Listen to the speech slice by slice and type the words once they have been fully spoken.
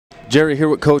Jerry here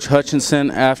with Coach Hutchinson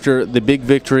after the big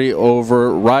victory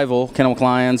over rival Kennewick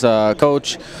Lions.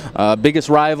 Coach, biggest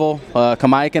rival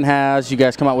Kamiakin has. You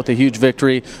guys come out with a huge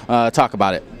victory. Talk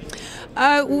about it.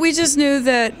 We just knew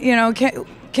that,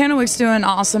 Kennewick's doing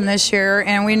awesome this year,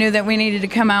 and we knew that we needed to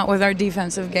come out with our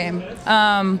defensive game.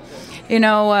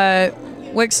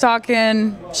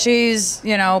 Wickstockin, she's,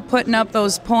 putting up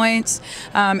those points.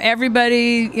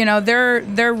 Everybody,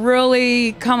 they're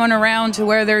really coming around to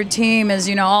where their team is,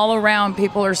 all around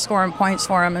people are scoring points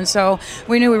for them. And so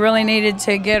we knew we really needed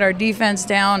to get our defense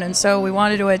down, and so we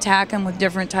wanted to attack them with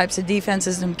different types of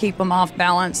defenses and keep them off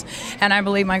balance. And I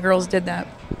believe my girls did that.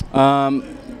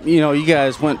 You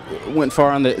guys went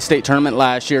far in the state tournament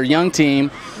last year. Young team.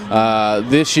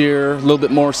 This year, a little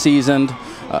bit more seasoned.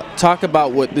 Talk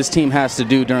about what this team has to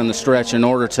do during the stretch in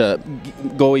order to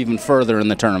go even further in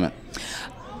the tournament.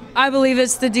 I believe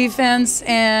it's the defense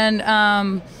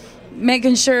and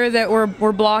making sure that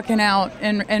we're blocking out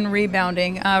and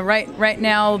rebounding. Right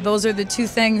now, those are the two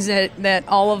things that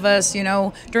all of us,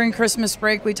 during Christmas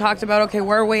break, we talked about, okay,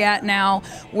 where are we at now?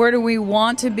 Where do we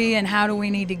want to be and how do we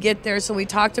need to get there? So we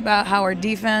talked about how our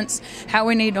defense, how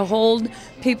we need to hold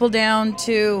people down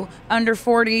to under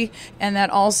 40, and that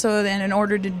also then in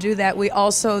order to do that,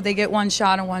 they get one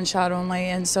shot and one shot only.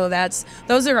 And so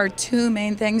those are our two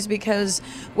main things, because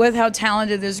with how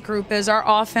talented this group is, our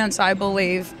offense, I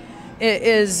believe,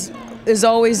 is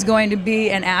always going to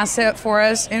be an asset for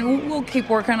us, and we'll keep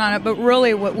working on it. But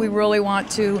really what we really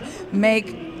want to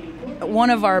make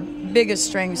one of our biggest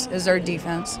strengths is our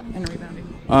defense and rebounding.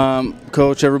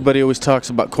 Coach, everybody always talks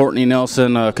about Courtney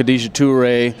Nelson, Khadijah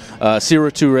Toure,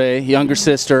 Sierra Toure, younger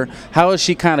sister. How is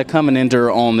she kind of coming into her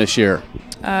own this year?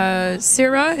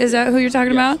 Sierra, is that who you're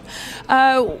talking about?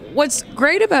 What's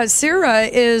great about Sierra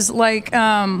is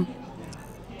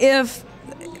if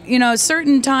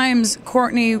certain times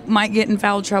Courtney might get in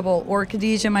foul trouble or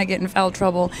Khadijah might get in foul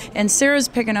trouble, and Sarah's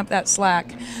picking up that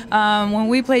slack. When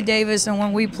we played Davis and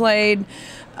when we played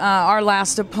our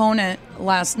last opponent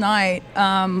last night,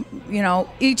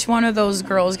 each one of those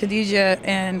girls, Khadijah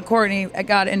and Courtney,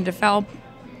 got into foul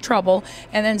trouble,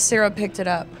 and then Sarah picked it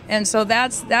up. And so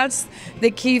that's the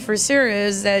key for Sarah,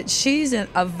 is that she's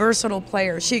a versatile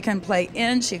player. She can play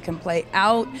in, she can play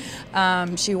out,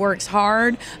 she works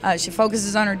hard, she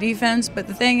focuses on her defense, but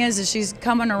the thing is she's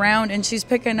coming around and she's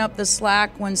picking up the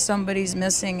slack when somebody's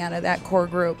missing out of that core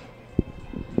group.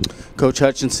 Coach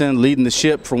Hutchinson leading the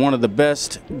ship for one of the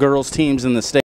best girls teams in the state.